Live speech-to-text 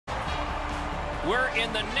We're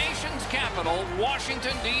in the nation's capital,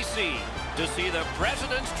 Washington, D.C., to see the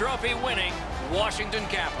President's Trophy winning Washington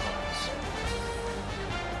Capitals.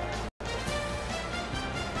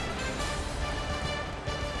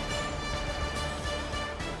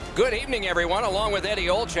 Good evening, everyone. Along with Eddie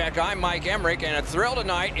Olczyk, I'm Mike Emrick, and a thrill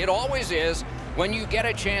tonight, it always is, when you get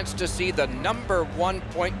a chance to see the #1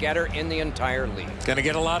 point getter in the entire league. Going to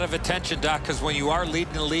get a lot of attention, Doc, because when you are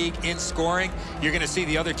leading the league in scoring, you're going to see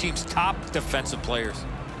the other team's top defensive players.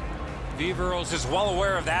 Viveros is well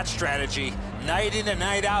aware of that strategy. Night in and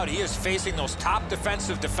night out, he is facing those top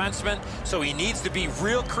defensive defensemen, so he needs to be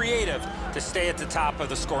real creative to stay at the top of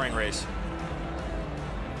the scoring race.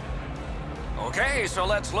 Okay, so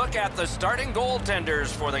let's look at the starting goaltenders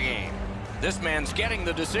for the game. This man's getting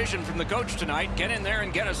the decision from the coach tonight. Get in there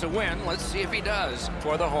and get us a win. Let's see if he does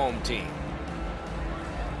for the home team.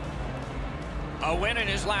 A win in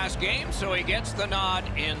his last game, so he gets the nod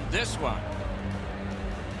in this one.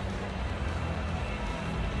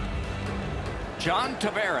 John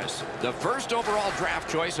Tavares, the first overall draft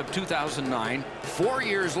choice of 2009. 4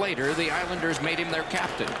 years later, the Islanders made him their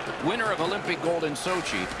captain. Winner of Olympic gold in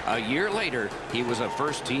Sochi. A year later, he was a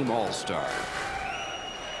first-team All-Star.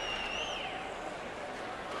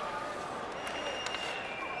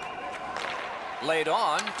 Laid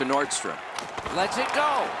on to Nordstrom. Lets it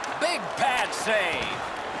go. Big pad save.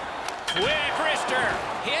 Quick wrister.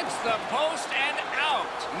 Hits the post and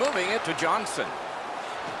out. Moving it to Johnson.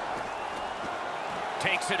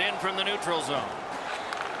 Takes it in from the neutral zone.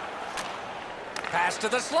 Pass to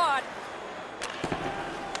the slot.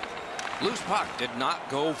 Loose puck did not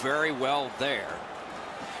go very well there.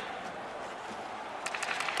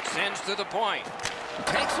 Sends to the point.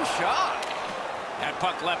 Takes a shot. That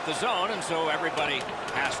puck left the zone, and so everybody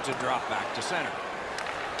has to drop back to center.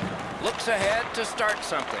 Looks ahead to start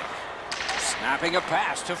something. Snapping a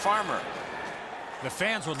pass to Farmer. The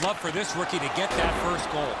fans would love for this rookie to get that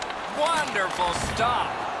first goal. Wonderful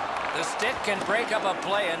stop. The stick can break up a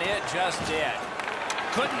play, and it just did.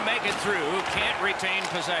 Couldn't make it through, can't retain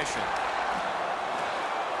possession.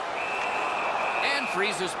 And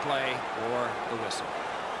freezes play or the whistle.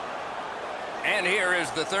 And here is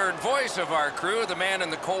the third voice of our crew, the man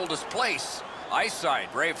in the coldest place, ice side,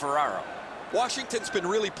 Ray Ferraro. Washington's been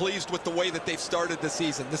really pleased with the way that they've started the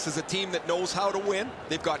season. This is a team that knows how to win.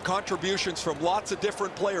 They've got contributions from lots of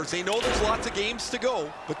different players. They know there's lots of games to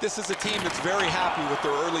go, but this is a team that's very happy with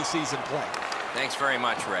their early season play. Thanks very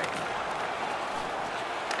much, Ray.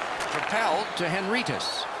 Propelled to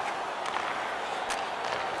Henritas.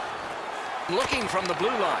 Looking from the blue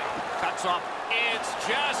line. Cuts off. It's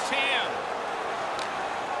just him.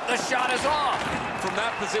 The shot is off. From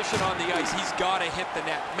that position on the ice, he's got to hit the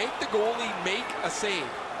net. Make the goalie make a save.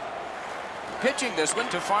 Pitching this one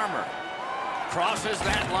to Farmer. Crosses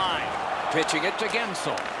that line. Pitching it to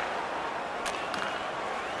Gensel.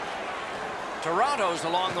 Toronto's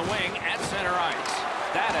along the wing at center ice.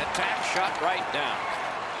 That attack shot right down.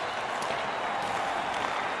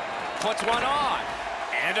 Puts one on.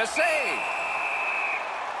 And a save.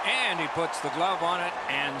 And he puts the glove on it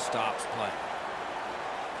and stops play.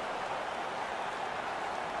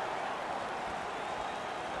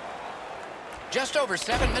 Just over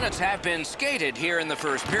 7 minutes have been skated here in the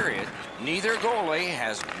first period. Neither goalie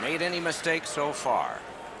has made any mistakes so far.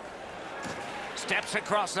 Steps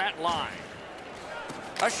across that line.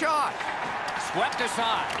 A shot. Swept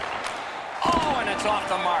aside. Oh, and it's off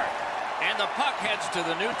the mark. And the puck heads to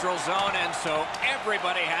the neutral zone, and so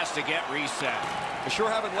everybody has to get reset. I sure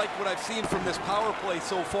haven't liked what I've seen from this power play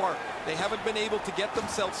so far. They haven't been able to get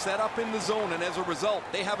themselves set up in the zone, and as a result,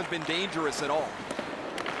 they haven't been dangerous at all.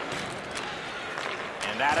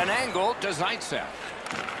 And at an angle to Zaitsev.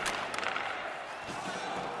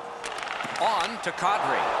 On to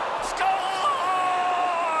Kadri. Score!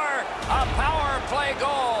 A power play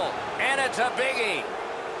goal, and it's a biggie.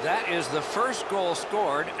 That is the first goal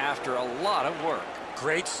scored after a lot of work.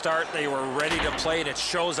 Great start. They were ready to play, and it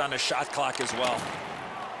shows on the shot clock as well.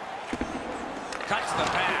 Cuts the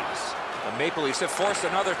pass. The Maple Leafs have forced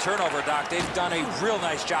another turnover, Doc. They've done a real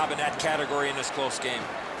nice job in that category in this close game.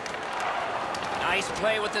 Nice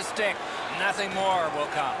play with the stick. Nothing more will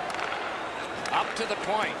come. Up to the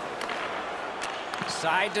point.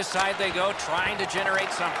 Side to side they go, trying to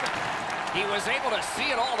generate something. He was able to see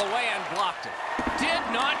it all the way and blocked it. Did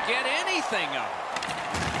not get anything of it.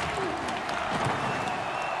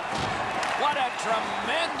 What a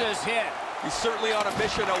tremendous hit. He's certainly on a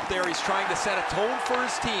mission out there. He's trying to set a tone for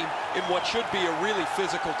his team in what should be a really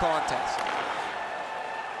physical contest.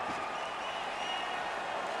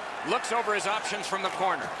 Looks over his options from the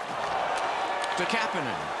corner. To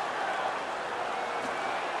Kapanen.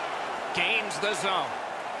 Gains the zone.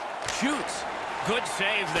 Shoots. Good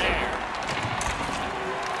save there.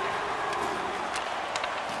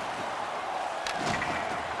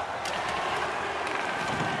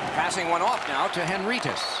 Passing one off now to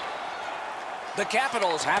Henritas. The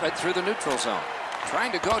Capitals have it through the neutral zone.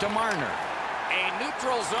 Trying to go to Marner. A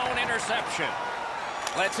neutral zone interception.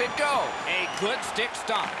 Lets it go. A good stick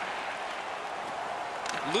stop.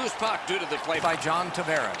 Loose puck due to the play by John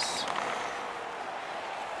Tavares.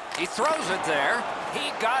 He throws it there.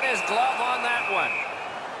 He got his glove on that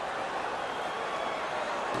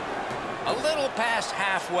one. A little past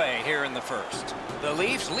halfway here in the first. The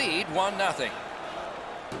Leafs lead 1-0.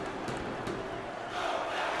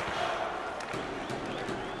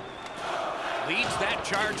 Leads that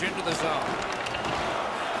charge into the zone.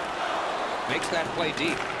 Makes that play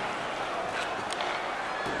deep.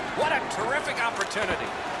 What a terrific opportunity.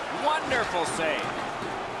 Wonderful save.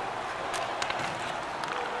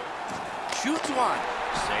 Shoots one.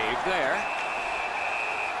 Save there.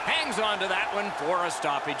 Hangs on to that one for a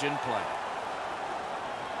stoppage in play.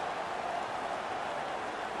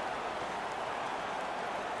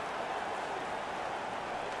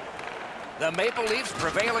 The Maple Leafs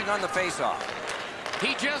prevailing on the faceoff.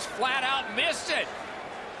 He just flat out missed it.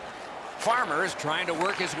 Farmer is trying to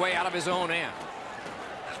work his way out of his own end.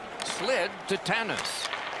 Slid to Tanis.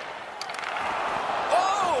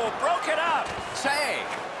 Oh, broke it up. Save.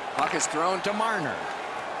 Puck is thrown to Marner.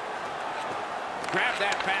 Grab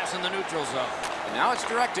that pass in the neutral zone. And now it's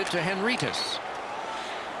directed to Henritas.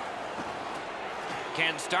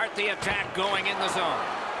 Can start the attack going in the zone.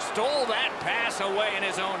 Stole that pass away in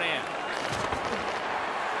his own end.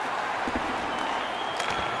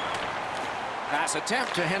 Pass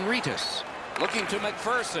attempt to Henritas. Looking to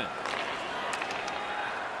McPherson.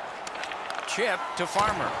 Chip to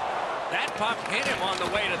Farmer. That puck hit him on the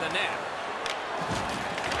way to the net.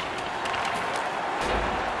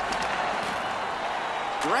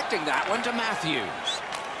 Directing that one to Matthews.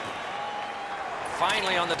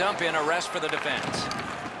 Finally on the dump in, a rest for the defense.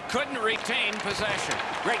 Couldn't retain possession.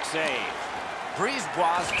 Great save.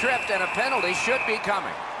 Brisebois tripped and a penalty should be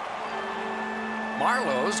coming.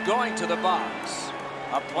 Marlowe's going to the box.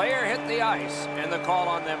 A player hit the ice and the call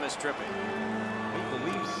on them is tripping. Maple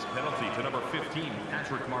Leafs penalty to number 15,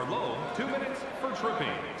 Patrick Marleau. 2 minutes for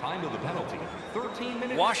tripping. Time of the penalty, 13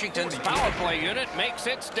 minutes. Washington's power play unit makes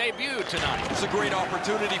its debut tonight. It's a great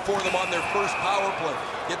opportunity for them on their first power play.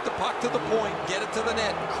 Get the puck to the point, get it to the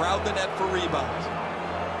net, crowd the net for rebounds.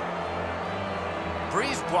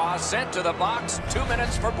 Brisebois sent to the box, 2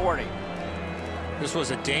 minutes for boarding. This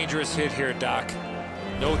was a dangerous hit here, Doc.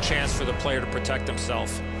 No chance for the player to protect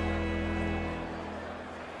himself.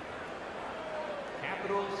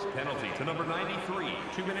 Capitals penalty to number 93.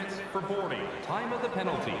 2 minutes for boarding. Time of the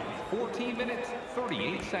penalty, 14 minutes,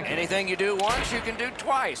 38 seconds. Anything you do once, you can do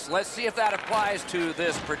twice. Let's see if that applies to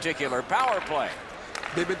this particular power play.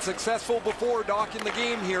 They've been successful before, Doc, in the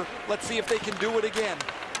game here. Let's see if they can do it again.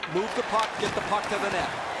 Move the puck, get the puck to the net.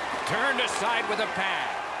 Turned aside with a pad.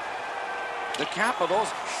 The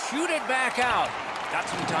Capitals shoot it back out. Got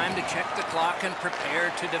some time to check the clock and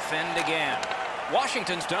prepare to defend again.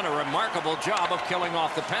 Washington's done a remarkable job of killing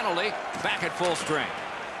off the penalty. Back at full strength.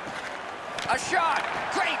 A shot.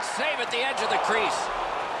 Great save at the edge of the crease.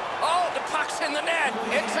 Oh, the puck's in the net.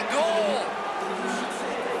 It's a goal.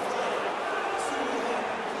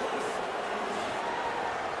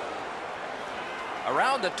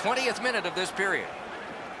 Around the 20th minute of this period.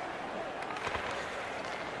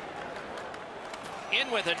 In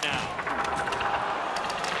with it now.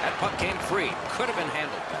 That puck came free. Could have been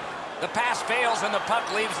handled better. The pass fails and the puck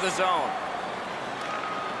leaves the zone.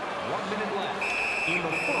 1 minute left in the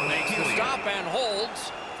first Makes the period. stop and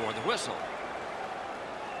holds for the whistle.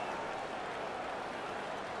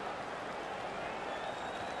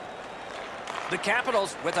 The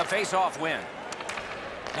Capitals with a face-off win.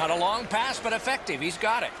 Not a long pass, but effective. He's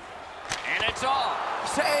got it. And it's off.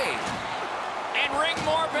 Save. And ring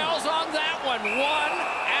more bells on that one. One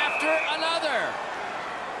after another.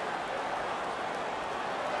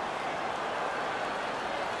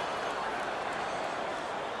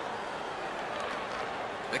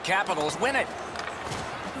 The Capitals win it.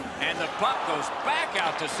 And the puck goes back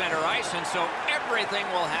out to center ice, and so everything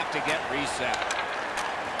will have to get reset.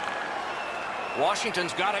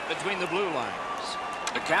 Washington's got it between the blue lines.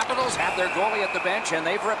 The Capitals have their goalie at the bench, and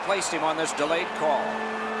they've replaced him on this delayed call.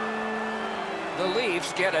 The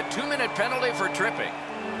Leafs get a 2-minute penalty for tripping.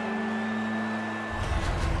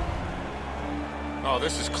 Oh,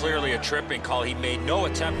 this is clearly a tripping call. He made no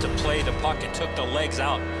attempt to play the puck and took the legs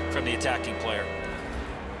out from the attacking player.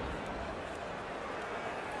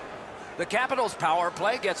 The Capitals' power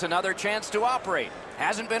play gets another chance to operate.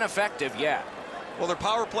 Hasn't been effective yet. Well, their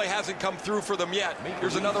power play hasn't come through for them yet.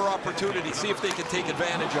 Here's another opportunity. See if they can take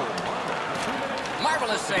advantage of it.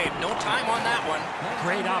 Marvelous save. No time on that one.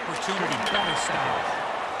 Great opportunity. Better style.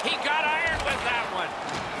 He got iron with that one.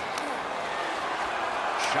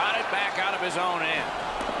 Shot it back out of his own end.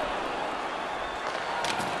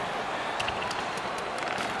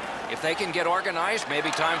 If they can get organized,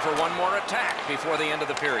 maybe time for one more attack before the end of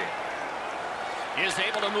the period. Is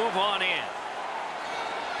able to move on in.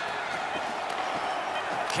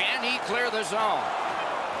 Can he clear the zone?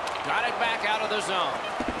 Got it back out of the zone.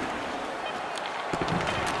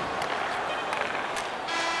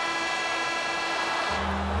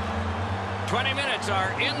 "20 minutes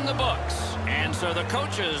are in the books, and so the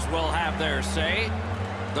coaches will have their say.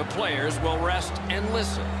 The players will rest and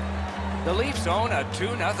listen." The Leafs own a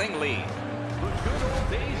 2-0 lead. The good old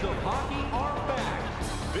days of hockey are back.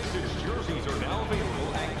 Vintage jerseys are now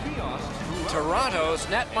available at kiosks. Toronto's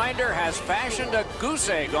netminder has fashioned a goose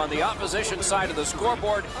egg on the opposition side of the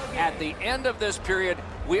scoreboard. At the end of this period,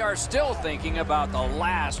 we are still thinking about the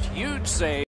last huge save.